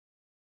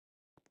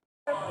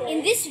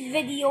In this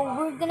video,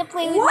 we're gonna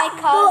play with my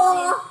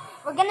cousin.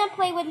 We're gonna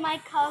play with my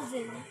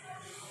cousin,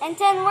 and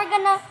then we're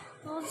gonna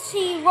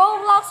see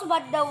Roblox.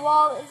 But the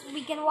wall is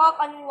we can walk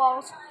on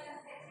walls,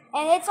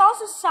 and it's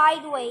also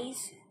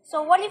sideways.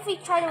 So what if we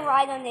try to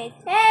ride on it?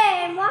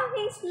 Hey, I'm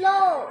walking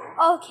slow.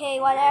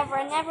 Okay,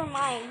 whatever. Never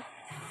mind.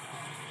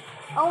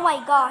 Oh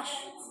my gosh.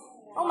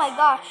 Oh my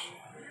gosh.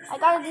 I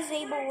gotta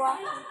disable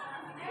walking.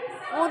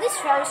 Will this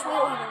Ferris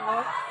wheel even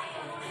work?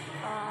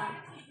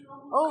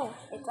 Oh,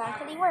 it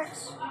actually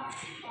works.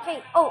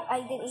 Okay. Oh, I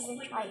didn't even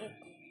try it.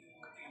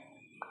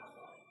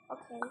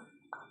 Okay.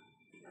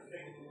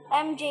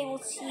 MJ will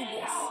see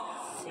this.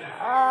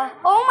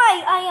 Oh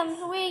my! I am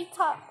really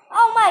tough.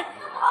 Oh my!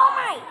 Oh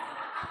my!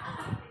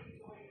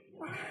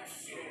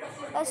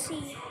 Let's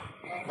see.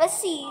 Let's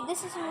see.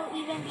 This will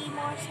even be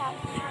more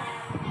satisfying.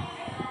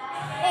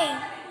 Hey.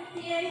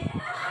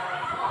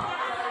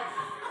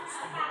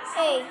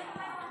 Hey.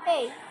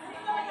 Hey.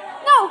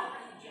 No!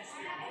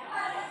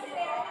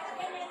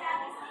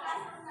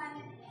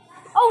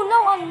 Oh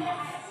no!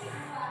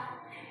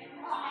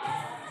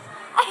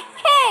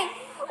 Hey!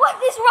 What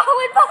is wrong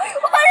with me?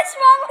 What is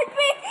wrong with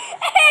me?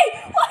 Hey!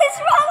 What is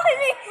wrong with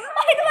me?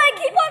 Why do I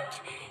keep on?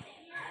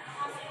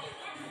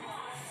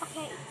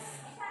 Okay.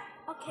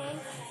 Okay.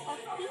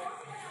 FP.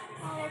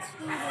 Now let's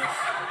do this.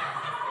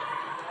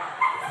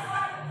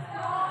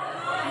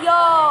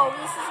 Yo,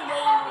 this is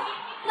way more.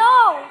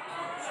 No.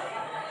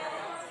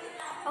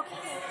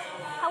 Okay.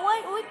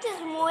 Which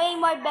is way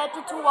more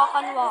better to walk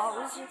on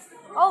walls.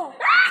 Oh.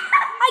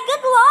 I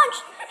got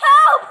launched.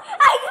 Help!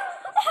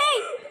 Hey.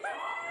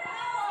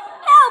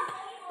 Help!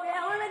 Wait, I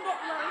wanna get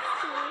launched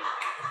too.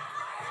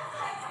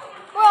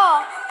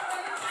 Bro.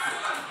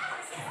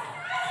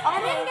 I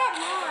didn't get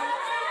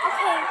launched.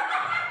 Okay.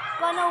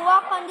 Gonna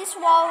walk on this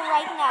wall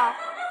right now.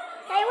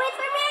 Hey, wait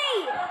for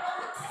me!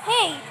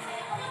 Hey.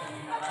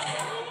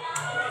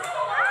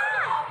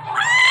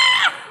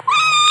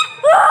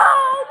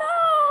 Oh no!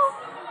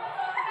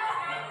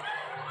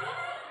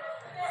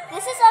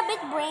 This is a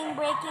bit brain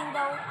breaking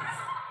though.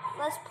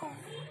 Let's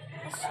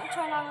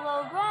turn on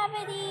low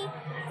gravity.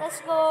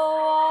 Let's go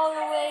all the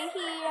way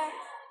here.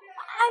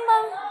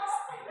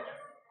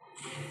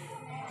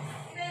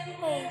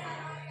 Hey.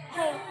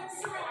 Hey.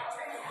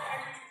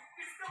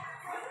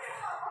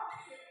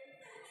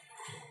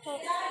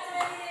 Hey.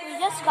 We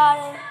just got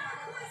it.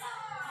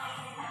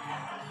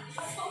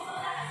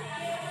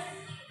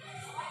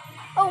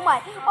 Oh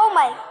my. Oh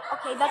my.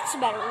 Okay, that's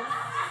better.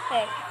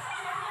 Okay.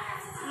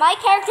 My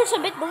character's a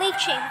bit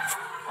glitching.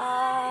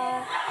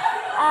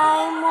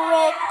 I'm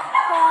recording.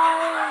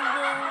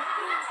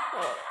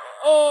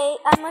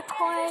 I'm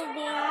recording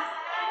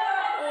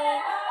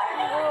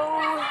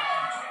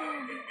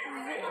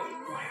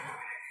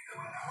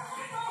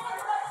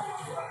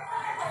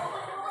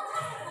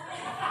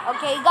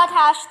Okay, got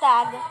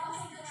hashtag.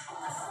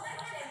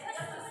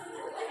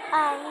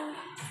 I'm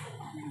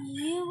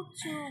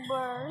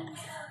YouTuber.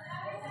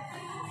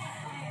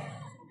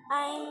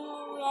 I'm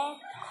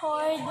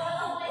record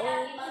a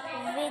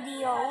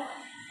video.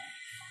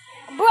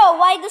 Bro,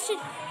 why does it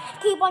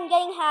keep on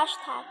getting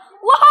hashtag?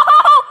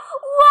 Whoa!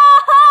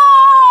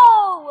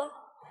 Whoa!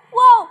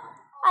 Whoa!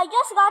 I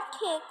just got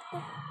kicked.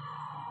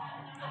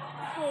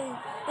 Okay,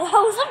 that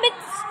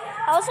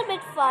was a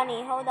bit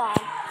funny. Hold on.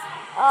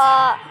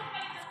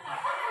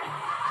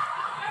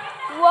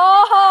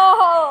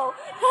 Whoa!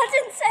 That's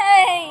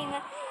insane.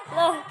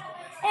 Look.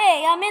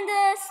 Hey, I'm in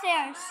the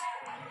stairs.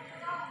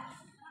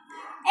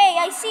 Hey,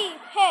 I see.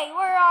 Hey,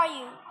 where are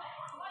you?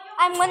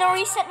 I'm gonna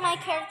reset my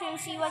character and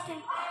see if I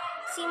can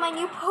see my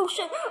new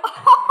potion.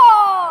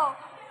 Oh!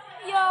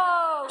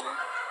 Yo!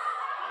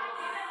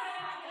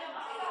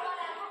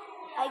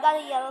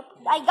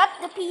 I got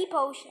the P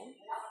potion.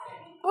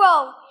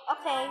 Bro,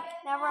 okay,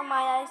 never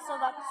mind. I still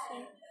got the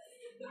same.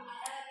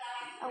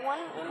 I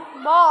want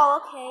a ball.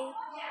 Okay,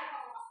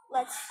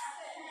 let's.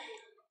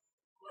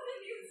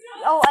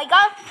 Oh, I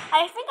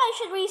think I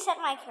should reset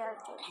my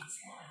character.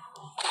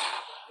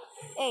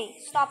 Hey,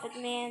 stop it,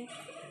 man.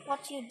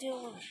 What you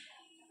doing?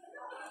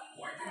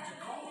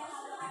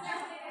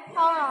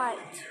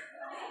 Alright.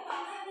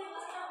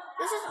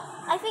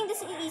 I think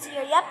this is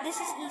easier. Yep, this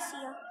is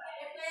easier.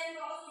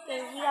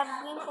 Okay, we have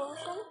green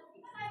potion.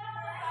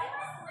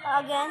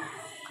 Again.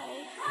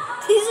 Okay.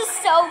 This is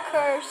so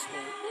cursed.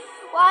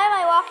 Why am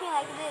I walking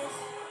like this?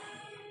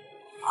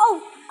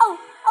 Oh!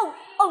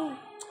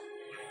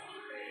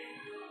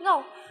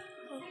 No.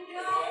 Okay,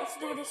 let's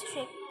do this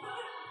trick.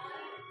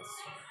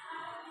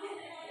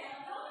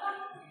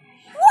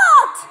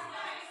 What?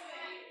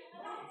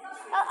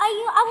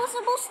 I was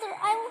supposed to.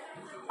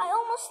 I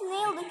almost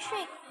nailed the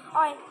trick.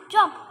 All right,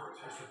 jump.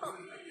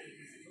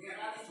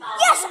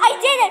 Yes, I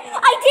did it.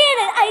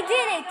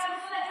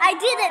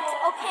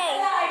 Okay.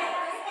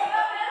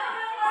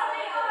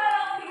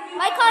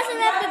 My cousin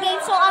left the game,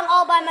 so I'm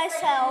all by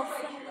myself.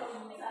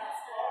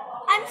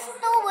 I'm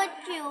still with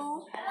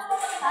you.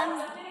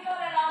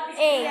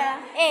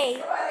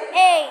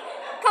 Hey,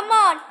 come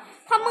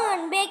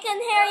on, bacon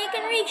hair, you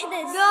can reach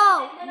this.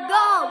 Go!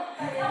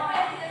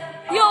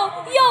 Yo,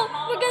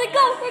 we're gonna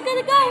go.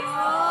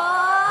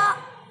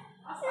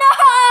 No!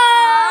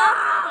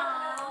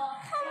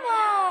 Come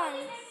on.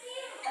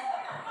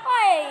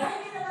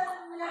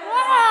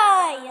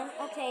 Why?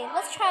 Okay,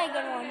 let's try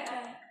again one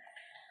time.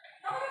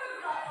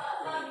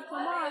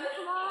 Come on.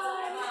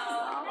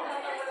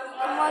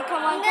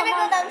 I'm gonna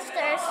go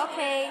downstairs.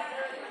 Okay.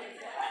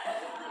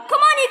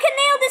 Come on, you can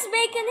nail this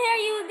bacon here,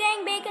 you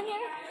dang bacon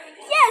here.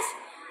 Yes.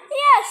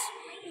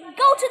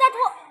 Go to that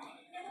wall.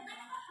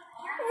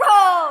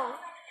 Row.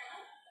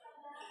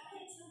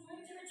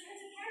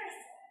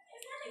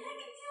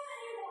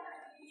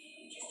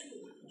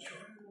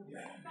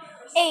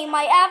 Hey,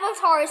 my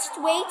avatar is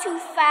way too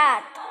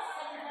fat.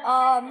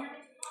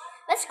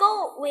 Let's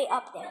go way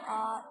up there.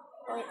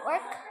 Will it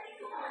work?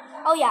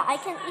 Oh yeah,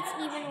 it's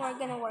even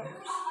gonna work.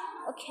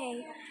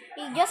 Okay,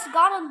 you just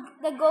gotta.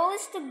 The goal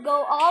is to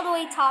go all the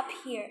way top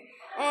here,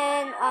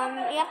 and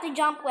you have to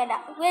jump with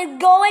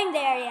going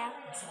there. Yeah.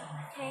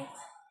 Okay.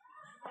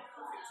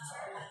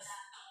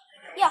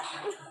 Yeah.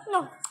 No.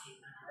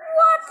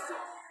 What?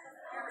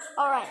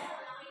 All right.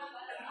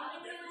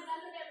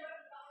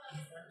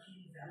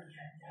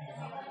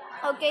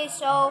 Okay,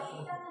 so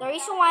the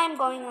reason why I'm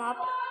going up,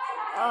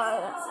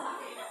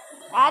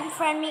 add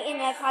friend me in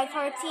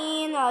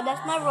F513.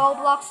 That's my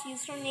Roblox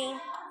username.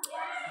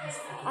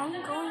 I'm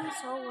going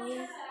so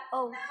way.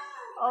 Oh,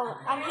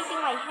 I'm hitting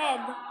my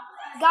head.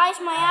 Guys,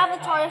 my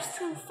avatar is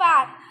too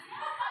fat.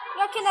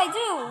 What can I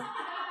do?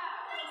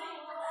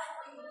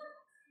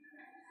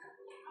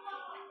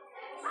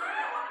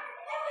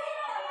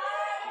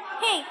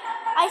 Hey,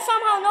 I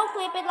somehow no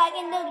clip it like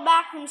in the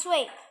background.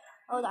 Wait,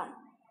 hold on.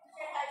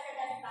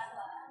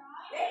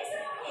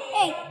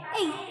 Hey.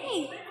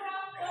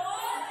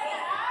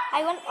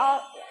 I want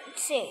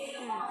see.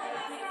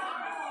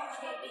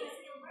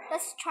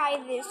 Let's try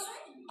this.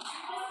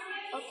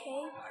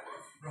 Okay.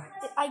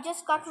 I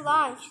just got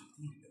launched,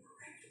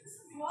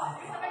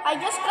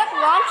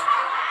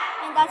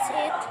 and that's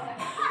it.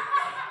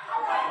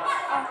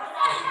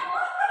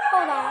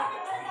 Hold on.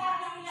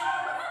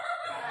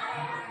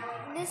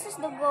 This is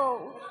the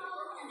goal.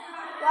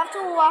 You have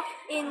to walk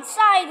in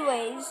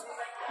sideways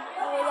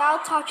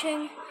without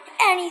touching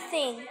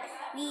anything.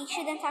 We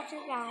shouldn't touch the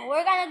ground.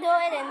 We're gonna do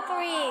it in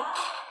 3.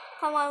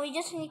 Come on, we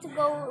just need to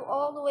go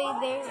all the way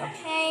there,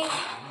 okay?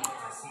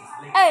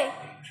 Hey!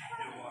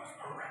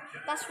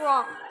 That's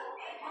wrong.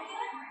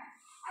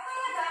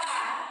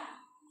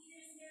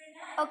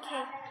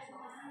 Okay.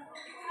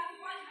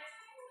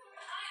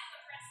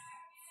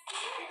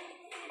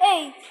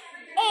 Hey!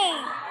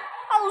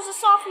 That was a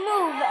soft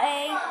move,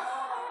 eh?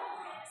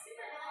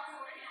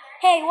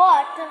 Hey,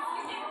 what?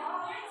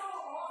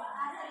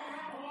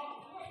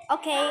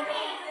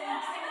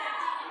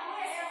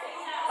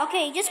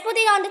 Okay, just put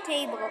it on the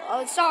table.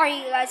 Oh,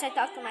 sorry, guys, I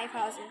talked to my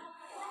cousin.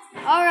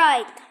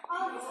 Alright.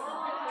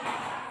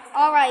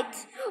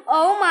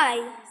 Oh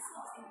my.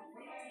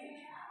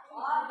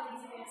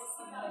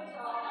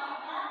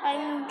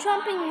 I'm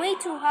jumping way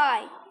too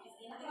high.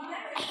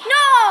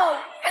 No!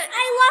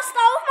 I lost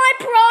all of my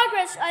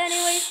progress.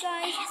 Anyways,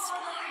 guys.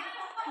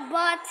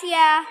 But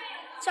yeah,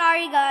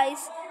 sorry,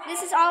 guys.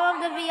 This is all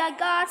of the video I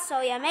got.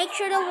 So yeah, make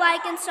sure to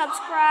like and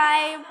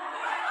subscribe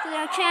to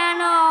the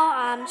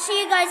channel.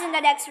 See you guys in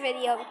the next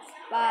video.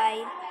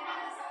 Bye.